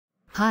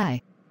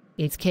Hi.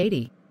 It's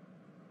Katie.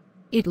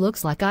 It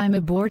looks like I'm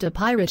aboard a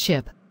pirate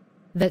ship.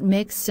 That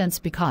makes sense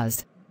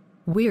because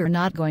we're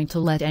not going to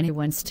let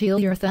anyone steal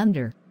your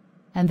thunder.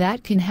 And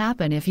that can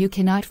happen if you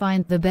cannot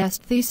find the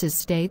best thesis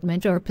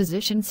statement or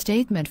position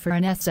statement for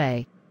an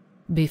essay.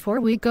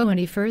 Before we go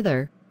any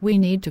further, we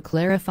need to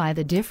clarify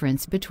the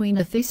difference between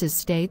a thesis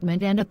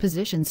statement and a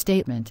position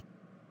statement.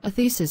 A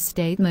thesis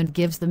statement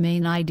gives the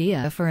main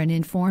idea for an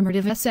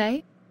informative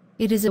essay.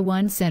 It is a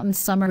one-sentence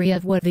summary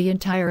of what the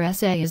entire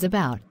essay is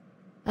about.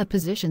 A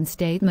position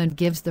statement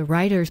gives the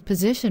writer's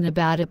position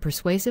about a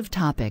persuasive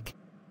topic.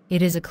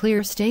 It is a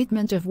clear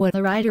statement of what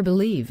the writer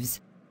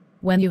believes.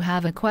 When you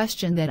have a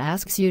question that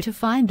asks you to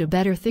find a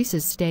better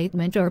thesis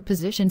statement or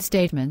position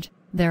statement,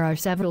 there are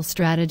several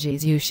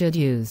strategies you should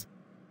use.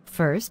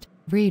 First,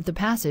 read the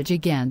passage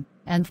again,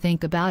 and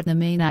think about the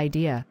main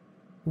idea.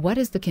 What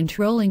is the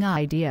controlling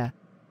idea?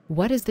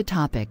 What is the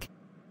topic?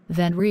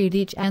 Then read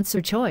each answer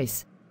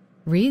choice.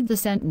 Read the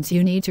sentence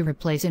you need to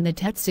replace in the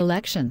text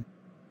selection.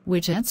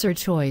 Which answer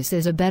choice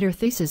is a better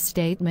thesis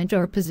statement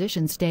or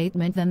position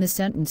statement than the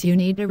sentence you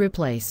need to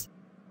replace?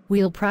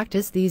 We'll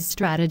practice these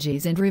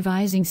strategies in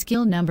revising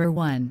skill number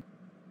 1.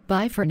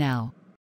 Bye for now.